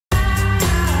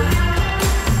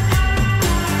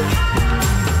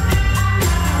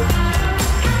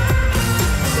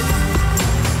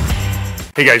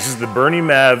Hey guys, this is the Bernie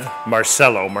Mev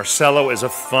Marcello. Marcello is a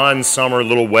fun summer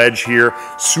little wedge here,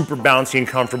 super bouncy and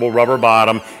comfortable, rubber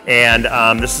bottom, and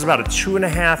this is about a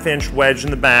 2.5-inch wedge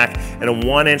in the back and a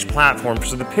 1-inch platform,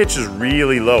 so the pitch is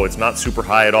really low. It's not super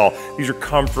high at all. These are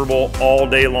comfortable all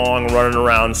day long running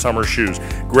around summer shoes.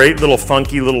 Great little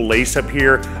funky little lace up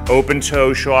here, open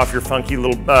toe, show off your funky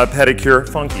little pedicure.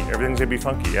 Funky, everything's gonna be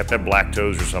funky. You have to have black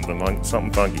toes or something,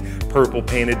 something funky. Purple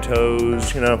painted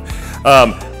toes, you know.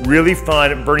 Really fun.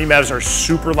 Bernie Mevs are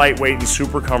super lightweight and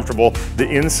super comfortable. The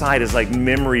inside is like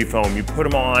memory foam. You put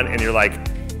them on and you're like,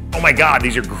 oh my God,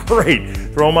 these are great.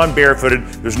 Throw them on barefooted.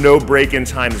 There's no break-in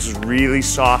time. This is really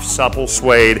soft, supple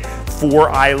suede,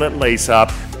 4 eyelet lace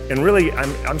up. And really,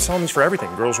 I'm selling these for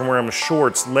everything. Girls can wear them with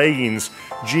shorts, leggings,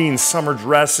 jeans, summer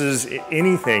dresses,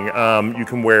 anything you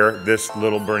can wear this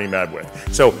little Bernie Mev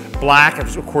with. So black,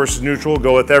 of course, is neutral,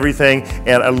 go with everything.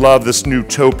 And I love this new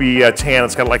taupey tan.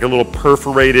 It's got like a little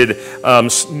perforated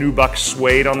nubuck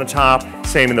suede on the top.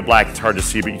 Same in the black, it's hard to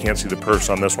see, but you can't see the perfs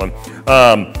on this one.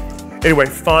 Anyway,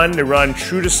 fun. They run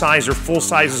true to size. They're full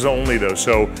sizes only though.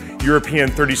 So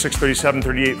European 36, 37,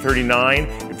 38, 39.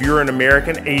 If you're an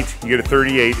American 8, you get a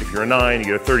 38. If you're a 9, you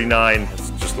get a 39.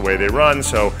 That's just the way they run.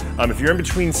 So if you're in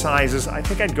between sizes, I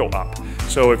think I'd go up.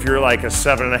 So if you're like a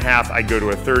 7.5, I'd go to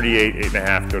a 38,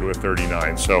 8.5, go to a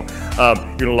 39. So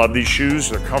you're gonna love these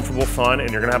shoes. They're comfortable, fun, and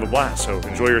you're gonna have a blast. So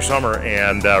enjoy your summer.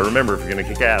 And remember, if you're gonna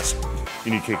kick ass,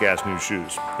 you need kick-ass new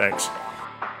shoes. Thanks.